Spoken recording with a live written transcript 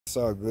It's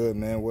all good,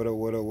 man. What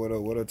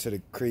up to the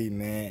Creed,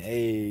 man?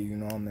 Hey, you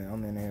know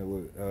I'm in here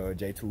with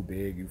J Too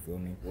Big. You feel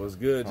me? What's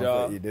good,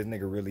 y'all? This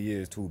nigga really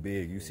is too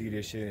big. You see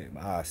this shit?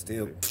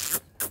 Still.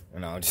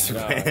 No, I'm just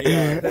Don't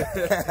believe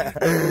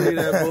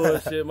that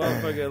bullshit,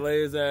 motherfucker.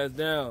 Lay his ass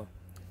down.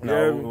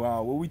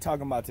 No, what we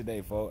talking about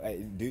today, folks?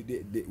 Hey,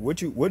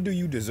 what do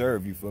you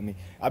deserve? You feel me?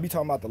 I be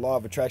talking about the law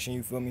of attraction.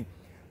 You feel me?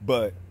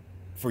 But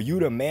for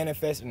you to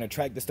manifest and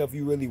attract the stuff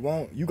you really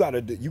want, you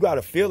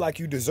gotta feel like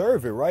you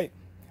deserve it, right?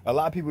 A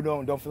lot of people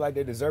don't feel like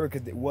they deserve it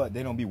because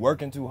they don't be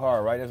working too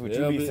hard, right? That's what you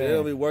be saying. They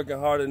don't be working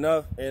hard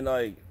enough, and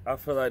like I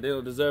feel like they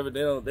don't deserve it.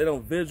 They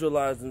don't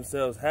visualize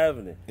themselves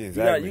having it.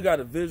 Exactly. You got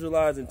to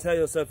visualize and tell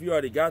yourself you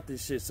already got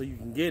this shit, so you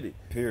can get it.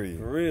 Period.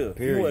 For real.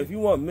 Period. If you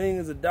want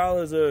millions of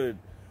dollars or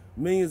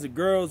millions of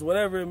girls,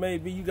 whatever it may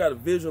be, you got to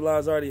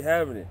visualize already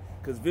having it,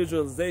 because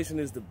visualization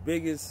is the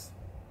biggest.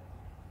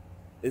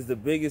 What's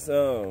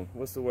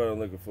the word I'm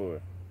looking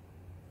for?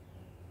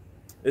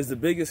 It's the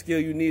biggest skill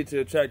you need to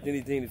attract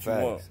anything that you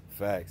want.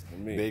 Facts.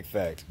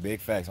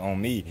 Big facts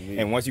on me.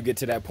 And once you get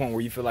to that point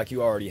where you feel like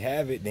you already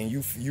have it, then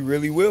you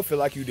really will feel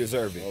like you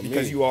deserve it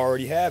because you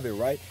already have it,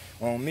 right?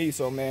 On me.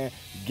 So, man,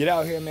 get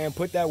out here, man.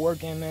 Put that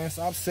work in, man.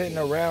 Stop sitting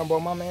around, bro.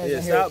 My man's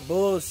in here. Stop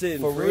bullshitting.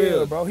 For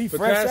real, bro. He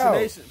fresh out.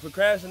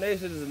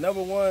 Procrastination is the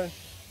 #1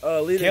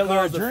 leading killer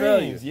cause of of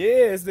dreams. failure.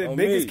 Yeah, it's the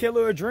biggest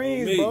killer of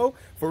dreams, bro.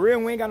 For real,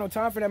 we ain't got no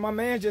time for that. My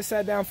man just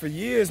sat down for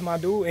years, my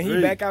dude, and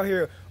he back out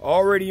here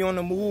already on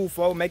the move,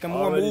 folks, making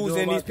more moves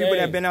than these people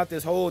that been out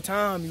this whole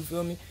time. You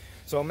feel me?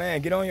 So,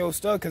 man, get on your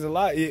stuff, because a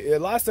lot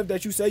of stuff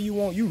that you say you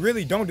want, you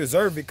really don't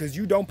deserve it, because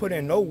you don't put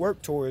in no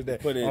work towards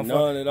that. Put in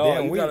none at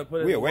all.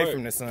 We away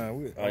from the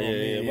sun.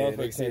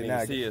 Motherfuckers can't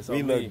even see us.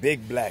 We look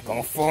big black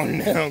on phone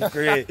now,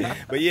 Craig.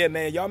 But yeah,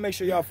 man, y'all make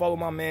sure y'all follow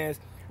my man's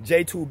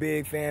J Too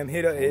Big, fam.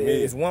 Hit up.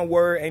 It's one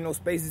word, ain't no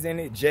spaces in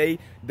it. J,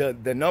 the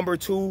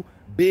 #2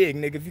 Big,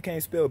 nigga. If you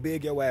can't spell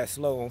big, your ass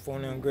slow on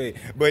phone them great.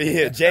 But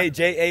yeah,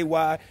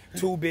 J-A-Y,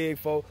 Too Big,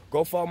 folks.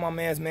 Go follow my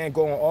man's, man.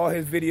 Go on all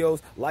his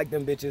videos, like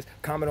them bitches,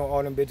 comment on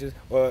all them bitches.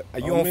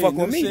 You don't fuck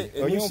with me.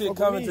 New shit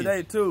coming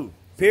today too.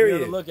 Period.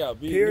 Be on the lookout.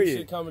 Period. New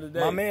shit coming today.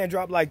 My man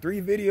dropped like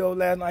 3 videos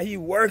last night. He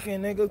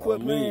working, nigga.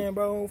 Quit playing,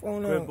 bro.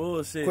 Quit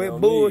bullshit.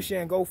 Quit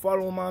bullshit. Go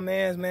follow my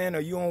man's, man. Or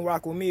you don't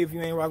rock with me if you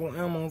ain't rock with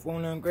him on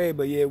phone them great.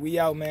 But yeah, we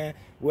out, man.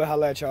 We'll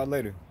holla at y'all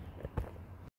later.